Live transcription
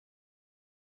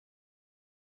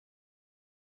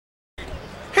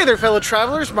Hey there fellow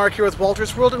travelers, Mark here with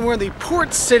Wolters World, and we're in the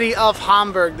port city of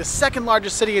Hamburg, the second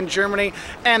largest city in Germany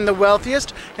and the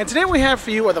wealthiest. And today what we have for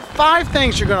you are the 5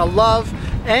 things you're going to love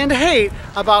and hate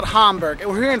about Hamburg. And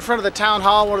we're here in front of the town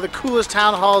hall, one of the coolest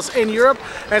town halls in Europe,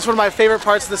 and it's one of my favorite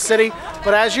parts of the city.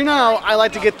 But as you know, I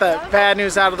like to get the bad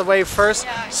news out of the way first.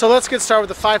 So let's get started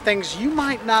with the 5 things you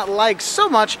might not like so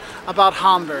much about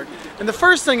Hamburg. And the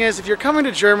first thing is, if you're coming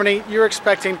to Germany, you're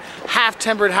expecting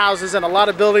half-timbered houses and a lot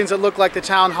of buildings that look like the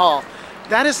town hall.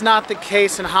 That is not the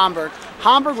case in Hamburg.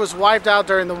 Hamburg was wiped out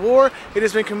during the war. It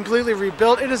has been completely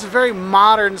rebuilt. It is a very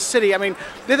modern city. I mean,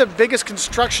 they're the biggest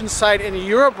construction site in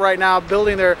Europe right now,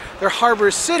 building their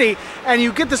harbor city, and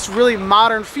you get this really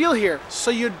modern feel here.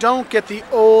 So you don't get the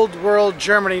old world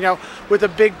Germany, you know, with the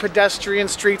big pedestrian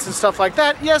streets and stuff like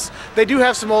that. Yes, they do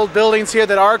have some old buildings here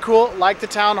that are cool, like the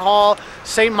town hall,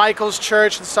 St. Michael's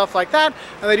Church and stuff like that.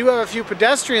 And they do have a few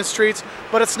pedestrian streets,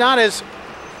 but it's not as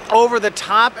over the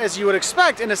top as you would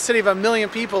expect in a city of 1 million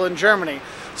people in Germany.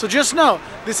 So just know,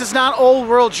 this is not old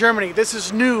world Germany. This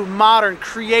is new, modern,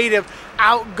 creative,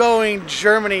 outgoing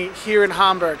Germany here in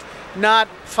Hamburg, not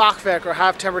Fachwerk or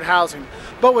half-timbered housing.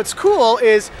 But what's cool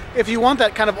is, if you want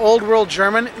that kind of old world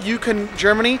Germany, you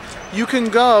can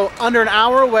go under an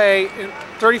hour away in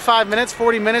 35 minutes,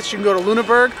 40 minutes, you can go to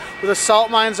Lüneburg, where the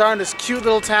salt mines are in this cute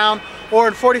little town. Or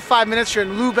in 45 minutes, you're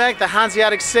in Lübeck, the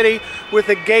Hanseatic city, with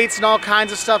the gates and all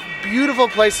kinds of stuff. Beautiful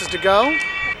places to go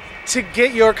to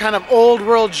get your kind of old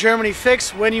world Germany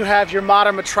fix when you have your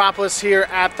modern metropolis here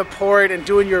at the port and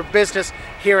doing your business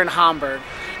here in Hamburg.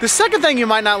 The second thing you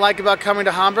might not like about coming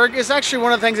to Hamburg is actually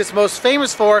one of the things it's most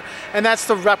famous for, and that's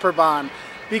the Reeperbahn.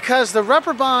 Because the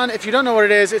Reeperbahn, if you don't know what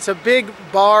it is, it's a big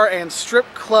bar and strip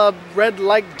club, red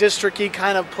light district-y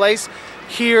kind of place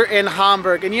here in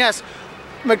Hamburg. And yes,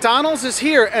 McDonald's is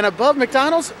here, and above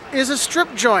McDonald's is a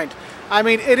strip joint. I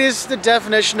mean, it is the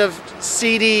definition of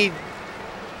seediness,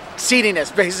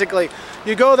 basically.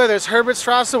 You go there, there's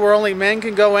Herbertstrasse, where only men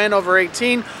can go in over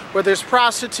 18, where there's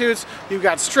prostitutes, you've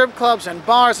got strip clubs and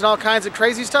bars and all kinds of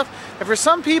crazy stuff. And for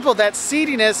some people, that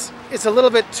seediness is a little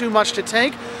bit too much to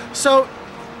take. So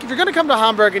if you're gonna come to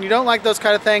Hamburg and you don't like those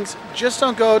kind of things, just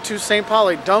don't go to St.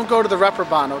 Pauli. Don't go to the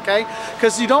Reeperbahn, okay?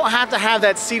 Because you don't have to have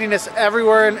that seediness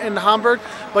everywhere in Hamburg,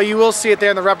 but you will see it there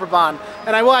in the Reeperbahn.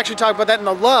 And I will actually talk about that in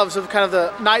the loves of kind of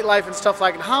the nightlife and stuff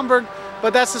like in Hamburg.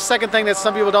 But that's the second thing that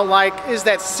some people don't like, is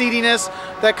that seediness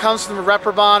that comes from the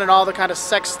Reeperbahn and all the kind of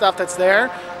sex stuff that's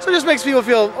there. So it just makes people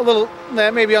feel a little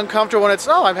maybe uncomfortable when it's,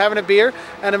 oh, I'm having a beer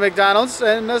and a McDonald's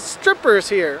and a stripper's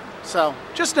here. So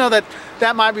just know that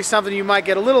that might be something you might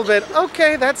get a little bit,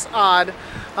 okay, that's odd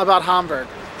about Hamburg.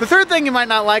 The third thing you might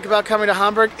not like about coming to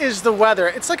Hamburg is the weather.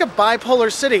 It's like a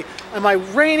bipolar city. Am I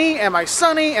rainy? Am I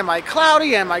sunny? Am I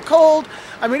cloudy? Am I cold?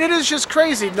 I mean, it is just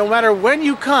crazy. No matter when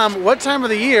you come, what time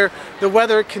of the year, the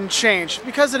weather can change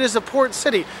because it is a port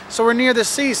city. So we're near the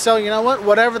sea. So you know what?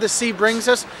 Whatever the sea brings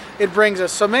us, it brings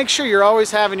us. So make sure you're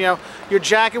always having, you know, your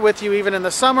jacket with you even in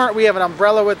the summer. We have an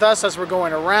umbrella with us as we're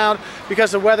going around because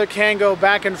the weather can go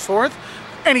back and forth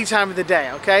any time of the day,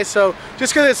 okay? So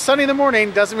just because it's sunny in the morning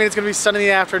doesn't mean it's going to be sunny in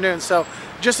the afternoon. So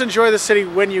just enjoy the city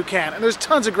when you can. And there's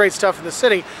tons of great stuff in the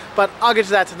city, but I'll get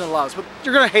to that in the loves. But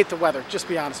you're going to hate the weather, just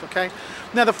be honest, okay?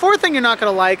 Now, the fourth thing you're not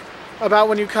going to like about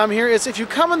when you come here is if you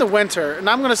come in the winter, and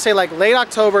I'm going to say like late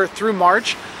October through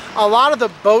March, a lot of the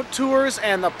boat tours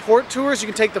and the port tours, you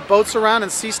can take the boats around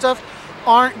and see stuff,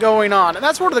 aren't going on. And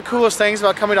that's one of the coolest things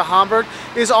about coming to Hamburg,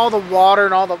 is all the water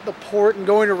and all the port and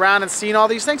going around and seeing all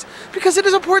these things, because it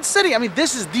is a port city. I mean,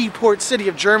 this is the port city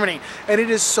of Germany, and it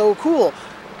is so cool.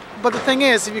 But the thing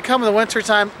is, if you come in the winter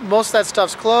time, most of that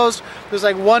stuff's closed. There's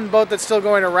like one boat that's still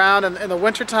going around in the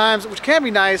winter times, which can be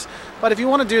nice, but if you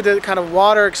want to do the kind of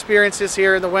water experiences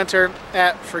here in the winter,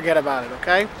 forget about it,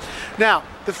 okay? Now,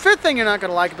 the fifth thing you're not going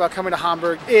to like about coming to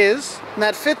Hamburg is, and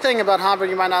that fifth thing about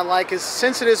Hamburg you might not like is,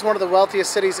 since it is one of the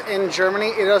wealthiest cities in Germany,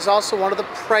 it is also one of the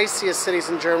priciest cities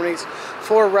in Germany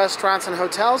for restaurants and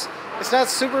hotels. It's not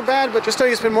super bad, but just know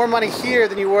you spend more money here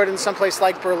than you would in someplace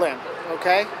like Berlin,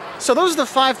 okay? So those are the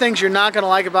 5 things you're not going to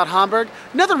like about Hamburg.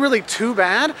 Nothing really too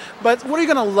bad, but what are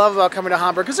you going to love about coming to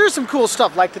Hamburg? Because there's some cool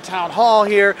stuff like the town hall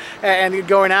here and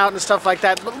going out and stuff like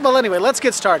that. But anyway, let's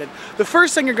get started. The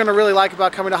first thing you're going to really like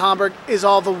about coming to Hamburg is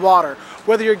all the water.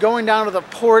 Whether you're going down to the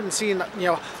port and seeing, you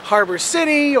know, Harbor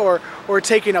City, or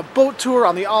taking a boat tour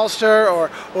on the Ulster,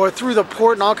 or through the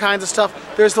port and all kinds of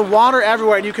stuff, there's the water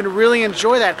everywhere and you can really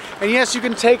enjoy that. And yes, you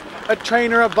can take a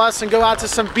train or a bus and go out to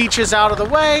some beaches out of the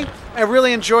way, and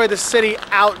really enjoy the city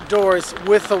outdoors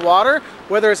with the water,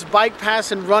 whether it's bike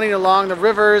paths and running along the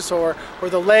rivers or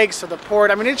the lakes or the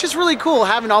port. I mean, it's just really cool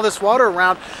having all this water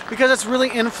around because it's really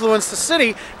influenced the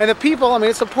city and the people. I mean,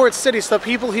 it's a port city, so the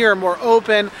people here are more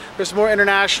open, there's more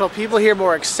international people here,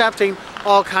 more accepting,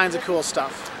 all kinds of cool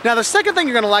stuff. Now, the second thing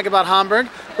you're going to like about Hamburg,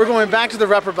 we're going back to the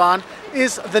Reeperbahn,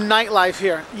 is the nightlife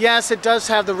here. Yes, it does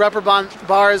have the Reeperbahn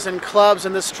bars and clubs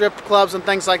and the strip clubs and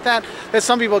things like that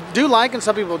some people do like and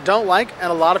some people don't like, and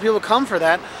a lot of people come for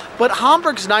that. But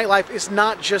Hamburg's nightlife is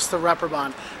not just the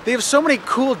Reeperbahn. They have so many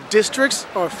cool districts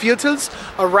or viertels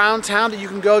around town that you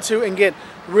can go to and get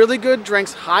really good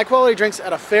drinks, high quality drinks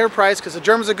at a fair price, because the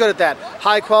Germans are good at that.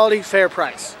 High quality, fair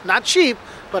price. Not cheap,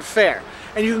 but fair.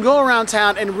 And you can go around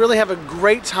town and really have a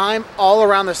great time all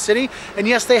around the city. And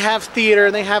yes, they have theater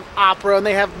and they have opera and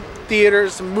they have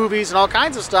theaters and movies and all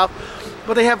kinds of stuff,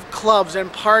 but they have clubs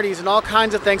and parties and all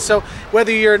kinds of things. So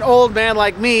whether you're an old man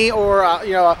like me or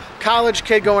a college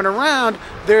kid going around,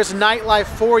 there's nightlife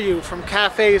for you, from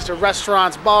cafes to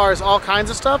restaurants, bars, all kinds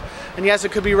of stuff. And yes,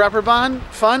 it could be Reeperbahn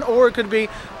fun, or it could be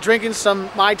drinking some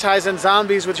Mai Tais and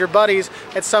zombies with your buddies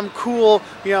at some cool,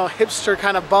 hipster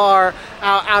kind of bar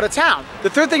out of town.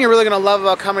 The third thing you're really going to love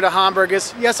about coming to Hamburg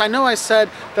is, yes, I know I said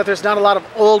that there's not a lot of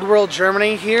old world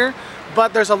Germany here,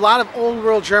 but there's a lot of old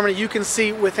world Germany you can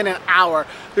see within an hour.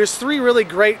 There's three really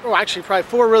great, actually probably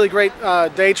four really great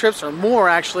day trips, or more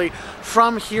actually,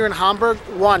 from here in Hamburg.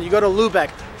 One, you go to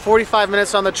Lübeck, 45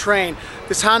 minutes on the train.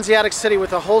 This Hanseatic city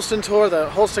with the Holsten Tor, the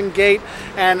Holsten Gate,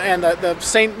 and the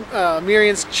St.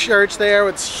 Miriam's Church there.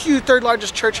 It's huge, third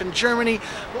largest church in Germany.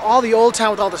 All the old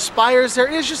town with all the spires there.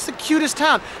 It is just the cutest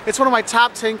town. It's one of my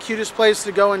top 10 cutest places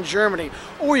to go in Germany.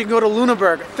 Or you can go to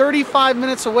Lüneburg, 35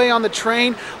 minutes away on the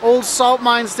train. Old salt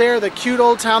mines there, the cute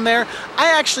old town there.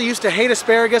 I actually used to hate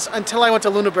asparagus until I went to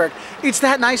Lüneburg. It's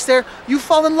that nice there. You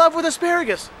fall in love with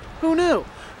asparagus. Who knew?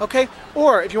 Okay,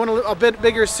 or if you want a bit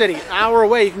bigger city, an hour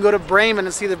away, you can go to Bremen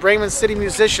and see the Bremen City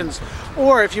Musicians.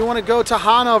 Or if you want to go to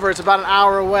Hannover, it's about an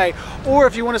hour away. Or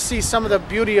if you want to see some of the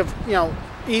beauty of,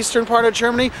 eastern part of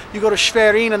Germany, you go to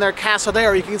Schwerin and their castle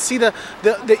there. You can see the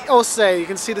Ostsee, you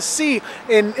can see the sea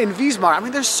in Wismar. I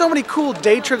mean, there's so many cool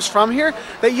day trips from here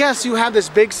that, yes, you have this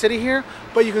big city here,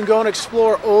 but you can go and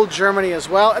explore old Germany as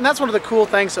well. And that's one of the cool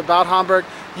things about Hamburg.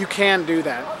 You can do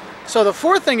that. So the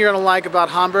fourth thing you're going to like about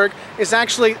Hamburg is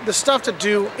actually the stuff to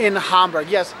do in Hamburg.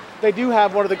 Yes, they do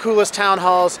have one of the coolest town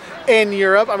halls in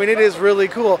Europe. I mean, it is really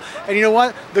cool. And you know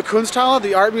what? The Kunsthalle,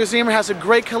 the art museum, has a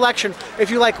great collection. If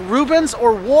you like Rubens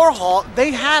or Warhol,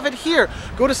 they have it here.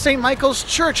 Go to St. Michael's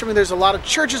Church. I mean, there's a lot of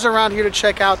churches around here to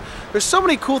check out. There's so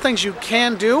many cool things you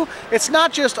can do. It's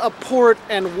not just a port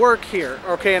and work here,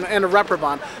 okay, and a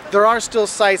Reeperbahn. There are still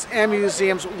sites and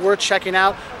museums worth checking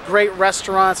out, great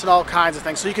restaurants and all kinds of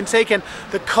things. So you can take in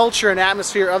the culture and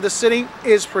atmosphere of the city.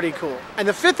 Is pretty cool. And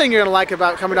the fifth thing you're gonna like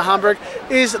about coming to Hamburg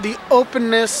is the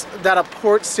openness that a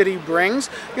port city brings.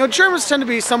 Germans tend to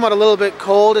be somewhat a little bit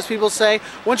cold, as people say.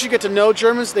 Once you get to know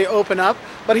Germans, they open up.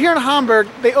 But here in Hamburg,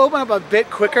 they open up a bit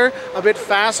quicker, a bit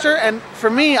faster. And for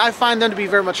me, I find them to be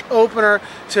very much opener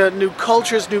to new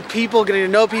cultures, new people, getting to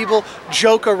know people,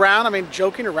 joke around. I mean,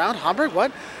 joking around, Hamburg,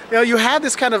 what? You have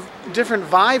this kind of different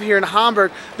vibe here in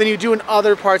Hamburg than you do in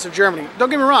other parts of Germany. Don't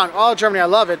get me wrong, all of Germany, I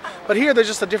love it, but here there's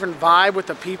just a different vibe with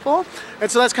the people, and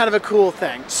so that's kind of a cool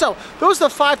thing. So those are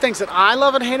the 5 things that I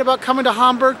love and hate about coming to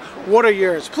Hamburg. What are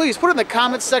yours? Please put it in the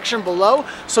comments section below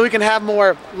so we can have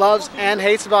more loves and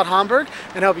hates about Hamburg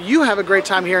and help you have a great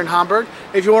time here in Hamburg.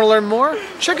 If you want to learn more,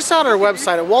 check us out on our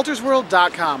website at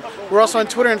woltersworld.com. We're also on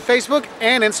Twitter and Facebook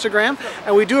and Instagram,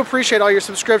 and we do appreciate all your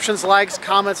subscriptions, likes,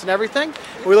 comments, and everything.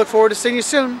 We look forward to seeing you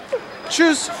soon.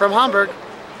 Tschüss from Hamburg.